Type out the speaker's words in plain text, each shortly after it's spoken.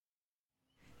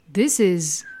This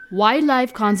is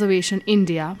Wildlife Conservation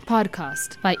India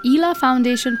podcast by ELA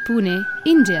Foundation Pune,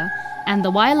 India and the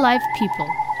Wildlife People.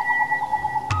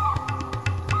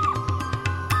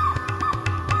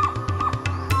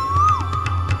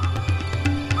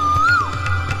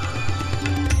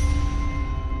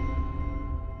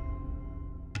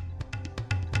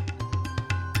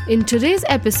 In today's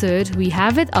episode, we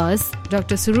have with us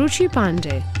Dr. Suruchi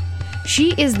Pandey.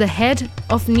 She is the head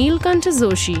of Neelkantha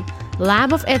Joshi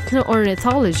Lab of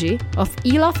Ethno-Ornithology of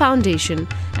ELA Foundation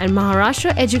and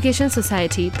Maharashtra Education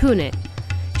Society, Pune.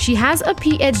 She has a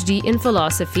PhD in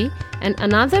philosophy and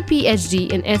another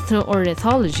PhD in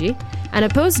ethno-ornithology and a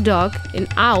postdoc in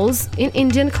owls in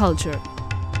Indian culture.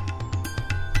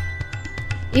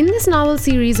 In this novel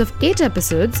series of 8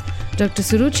 episodes, Dr.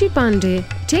 Suruchi Pandey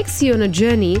takes you on a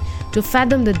journey to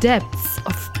fathom the depths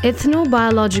of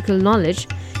ethnobiological knowledge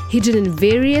hidden in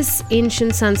various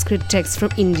ancient Sanskrit texts from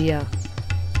India.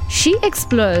 She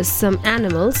explores some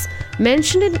animals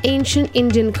mentioned in ancient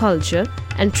Indian culture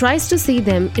and tries to see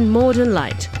them in modern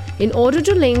light in order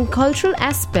to link cultural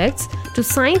aspects to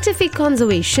scientific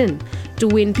conservation to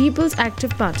win people's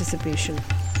active participation.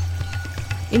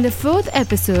 In the 4th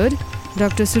episode,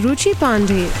 Dr. Suruchi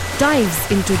Pandey dives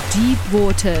into deep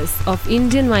waters of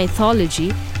Indian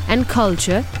mythology and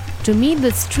culture to meet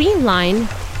the streamlined,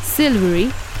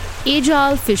 silvery,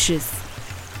 agile fishes.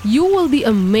 You will be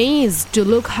amazed to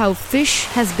look how fish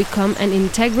has become an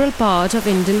integral part of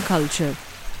Indian culture.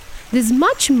 There's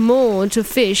much more to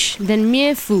fish than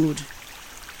mere food.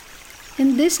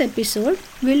 In this episode,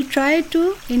 we'll try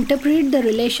to interpret the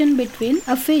relation between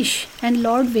a fish and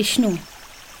Lord Vishnu.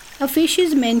 A fish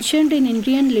is mentioned in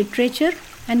Indian literature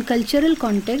and cultural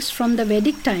context from the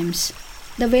Vedic times.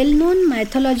 The well-known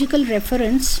mythological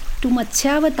reference to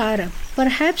Matsyavatara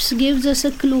perhaps gives us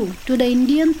a clue to the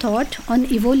Indian thought on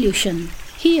evolution.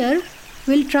 Here,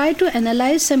 we'll try to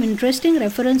analyze some interesting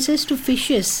references to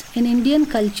fishes in Indian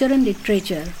culture and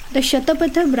literature. The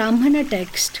Shatapatha Brahmana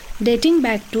text, dating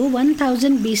back to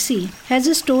 1000 BC, has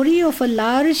a story of a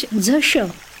large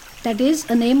Dzasha, that is,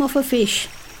 a name of a fish,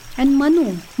 and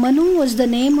Manu. Manu was the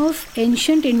name of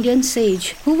ancient Indian sage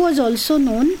who was also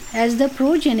known as the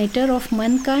progenitor of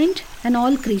mankind and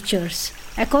all creatures.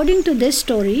 According to this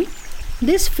story,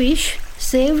 this fish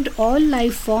saved all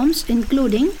life forms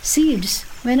including seeds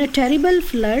when a terrible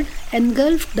flood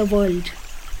engulfed the world.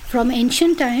 From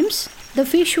ancient times, the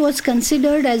fish was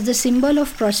considered as the symbol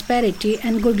of prosperity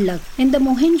and good luck. In the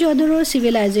Mohenjo-daro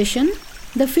civilization,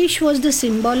 the fish was the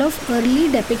symbol of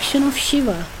early depiction of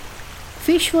Shiva.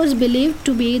 Fish was believed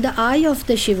to be the eye of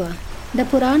the Shiva. The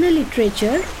Purana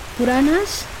literature,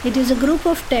 Puranas, it is a group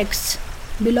of texts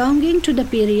belonging to the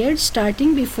period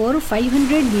starting before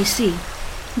 500 BC.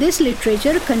 This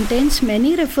literature contains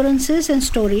many references and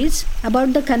stories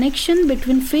about the connection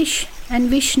between fish and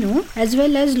Vishnu as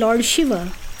well as Lord Shiva.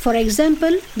 For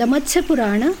example, the Matsya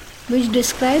Purana, which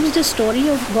describes the story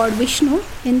of God Vishnu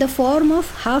in the form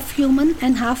of half human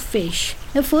and half fish.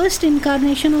 The first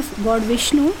incarnation of God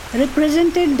Vishnu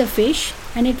represented the fish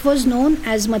and it was known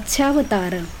as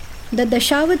Matsyavatara. The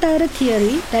Dashavatara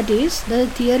theory, that is, the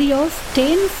theory of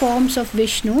 10 forms of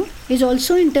Vishnu, is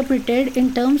also interpreted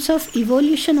in terms of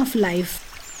evolution of life.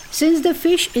 Since the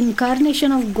fish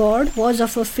incarnation of God was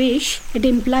of a fish, it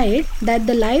implied that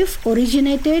the life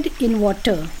originated in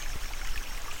water.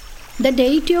 The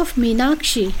deity of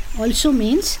Meenakshi also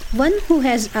means one who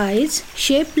has eyes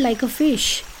shaped like a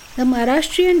fish. The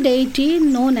Maharashtrian deity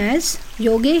known as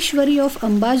Yogeshwari of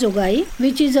Ambajogai,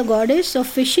 which is a goddess of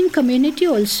fishing community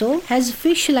also, has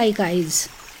fish-like eyes.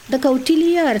 The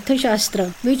Kautilya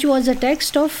Arthashastra, which was a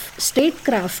text of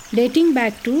statecraft dating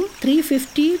back to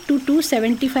 350 to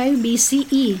 275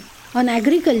 BCE on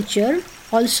agriculture,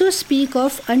 also speak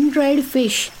of undried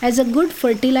fish as a good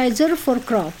fertilizer for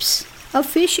crops. A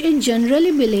fish is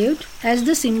generally believed as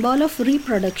the symbol of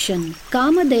reproduction.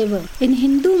 Kamadeva. In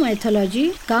Hindu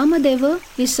mythology, Kamadeva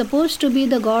is supposed to be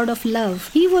the god of love.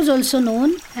 He was also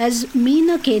known as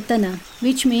Meena Ketana,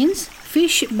 which means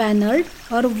fish bannered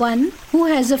or one who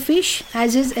has a fish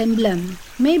as his emblem,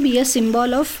 may be a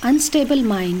symbol of unstable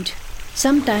mind.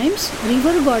 Sometimes,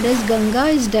 river goddess Ganga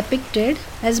is depicted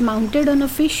as mounted on a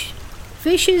fish.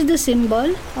 Fish is the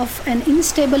symbol of an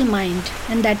unstable mind,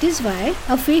 and that is why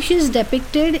a fish is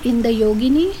depicted in the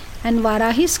Yogini and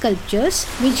Varahi sculptures,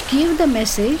 which give the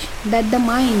message that the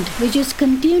mind, which is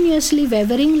continuously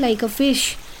wavering like a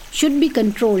fish, should be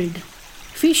controlled.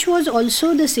 Fish was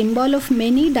also the symbol of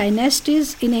many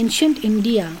dynasties in ancient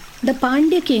India. The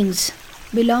Pandya kings,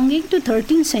 belonging to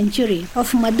 13th century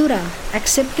of Madura,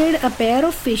 accepted a pair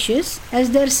of fishes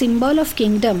as their symbol of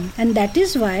kingdom, and that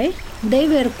is why they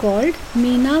were called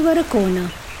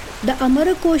Meenavarakona. The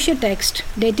Amarakosha text,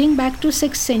 dating back to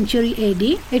 6th century AD,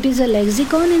 it is a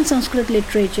lexicon in Sanskrit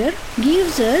literature,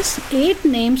 gives us 8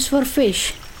 names for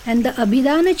fish. And the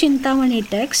Abhidhana Chintamani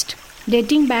text,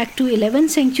 dating back to 11th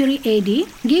century AD,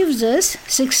 gives us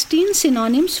 16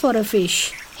 synonyms for a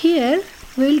fish. Here,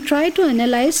 we will try to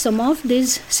analyze some of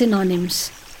these synonyms.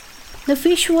 The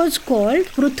fish was called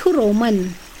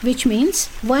Pruthuroman, which means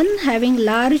one having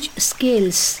large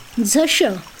scales.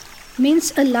 Dzasha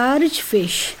means a large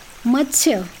fish.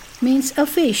 Matsya means a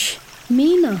fish.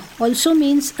 Meena also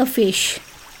means a fish.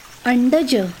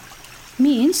 Andaja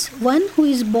means one who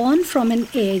is born from an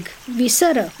egg.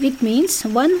 Visara, it means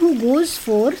one who goes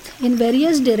forth in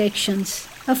various directions.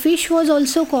 A fish was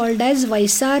also called as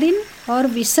Vaisarin or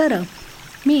Visara,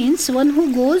 means one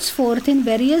who goes forth in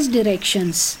various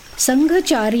directions.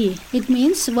 Sanghachari, it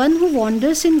means one who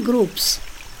wanders in groups.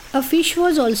 A fish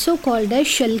was also called as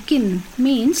Shalkin,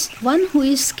 means one who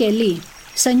is scaly.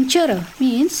 Sanchara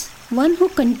means one who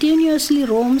continuously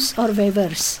roams or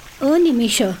wavers.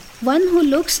 Animisha, one who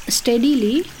looks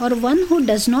steadily or one who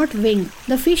does not wink.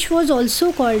 The fish was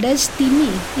also called as Timi.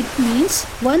 It means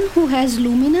one who has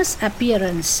luminous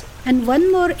appearance. And one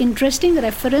more interesting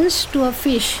reference to a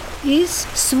fish is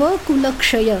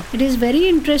Swakulakshaya. It is very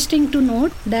interesting to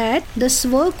note that the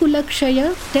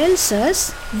Swakulakshaya tells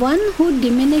us one who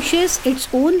diminishes its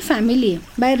own family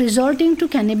by resorting to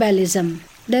cannibalism.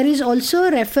 There is also a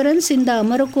reference in the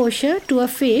Amarakosha to a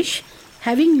fish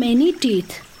having many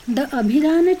teeth. The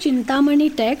Abhidhana Chintamani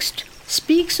text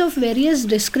speaks of various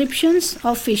descriptions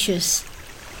of fishes.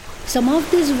 Some of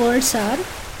these words are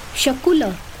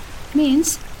Shakula,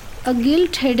 means a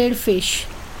gilt-headed fish.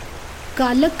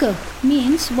 Kalaka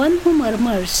means one who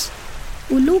murmurs.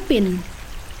 Ulupin.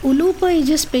 Ulupa is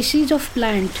a species of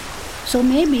plant. So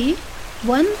maybe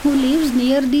one who lives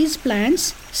near these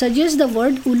plants suggests the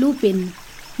word Ulupin.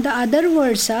 The other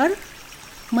words are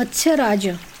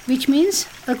Matsyaraja, which means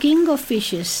a king of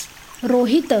fishes.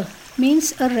 Rohita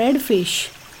means a red fish.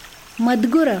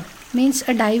 Madgura means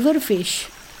a diver fish.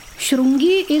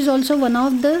 Shrungi is also one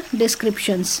of the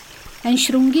descriptions, and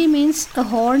Shrungi means a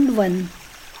horned one.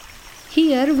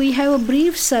 Here we have a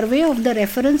brief survey of the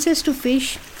references to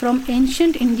fish from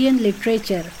ancient Indian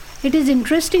literature. It is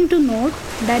interesting to note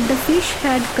that the fish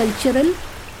had cultural,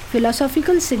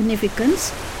 philosophical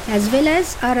significance, as well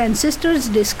as our ancestors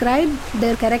described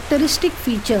their characteristic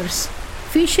features.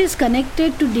 Fish is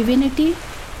connected to divinity,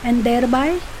 and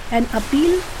thereby an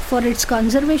appeal for its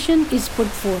conservation is put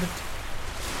forth.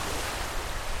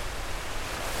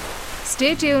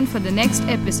 Stay tuned for the next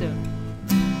episode.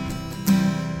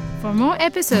 For more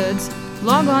episodes,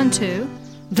 log on to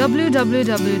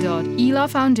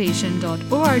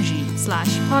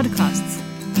www.elafoundation.org/podcasts.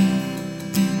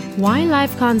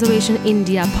 Wildlife Conservation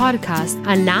India podcasts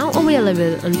are now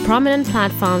available on prominent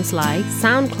platforms like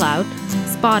SoundCloud,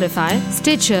 Spotify,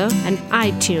 Stitcher, and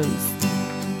iTunes.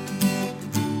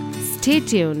 Stay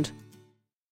tuned.